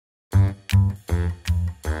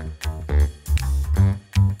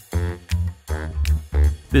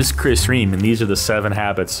This is Chris Ream, and these are the 7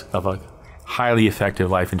 habits of a highly effective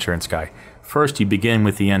life insurance guy. First, you begin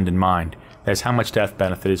with the end in mind. That's how much death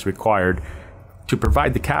benefit is required to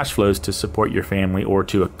provide the cash flows to support your family or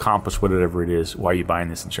to accomplish whatever it is while you're buying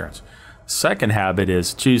this insurance. Second habit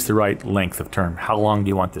is choose the right length of term. How long do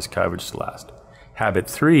you want this coverage to last? Habit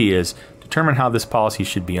 3 is determine how this policy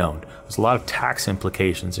should be owned. There's a lot of tax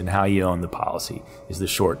implications in how you own the policy, is the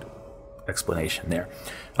short explanation there.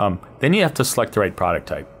 Then you have to select the right product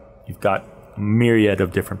type. You've got a myriad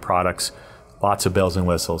of different products, lots of bells and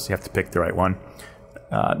whistles. You have to pick the right one.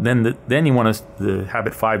 Then you want to, the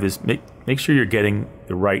habit 5 is make sure you're getting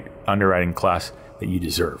the right underwriting class that you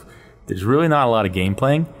deserve. There's really not a lot of game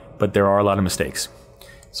playing, but there are a lot of mistakes.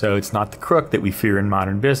 So it's not the crook that we fear in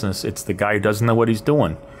modern business. It's the guy who doesn't know what he's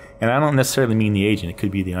doing. And I don't necessarily mean the agent. It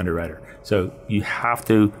could be the underwriter. So you have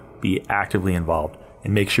to be actively involved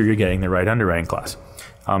and make sure you're getting the right underwriting class.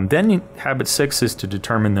 Habit 6 is to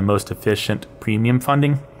determine the most efficient premium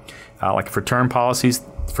funding. Like for term policies,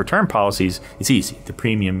 it's easy. The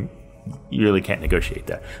premium, you really can't negotiate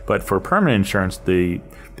that. But for permanent insurance, the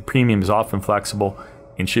premium is often flexible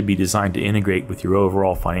and should be designed to integrate with your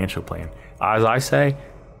overall financial plan. As I say,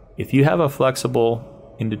 if you have a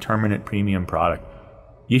flexible, indeterminate premium product,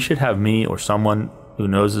 you should have me or someone who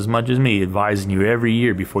knows as much as me advising you every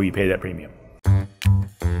year before you pay that premium.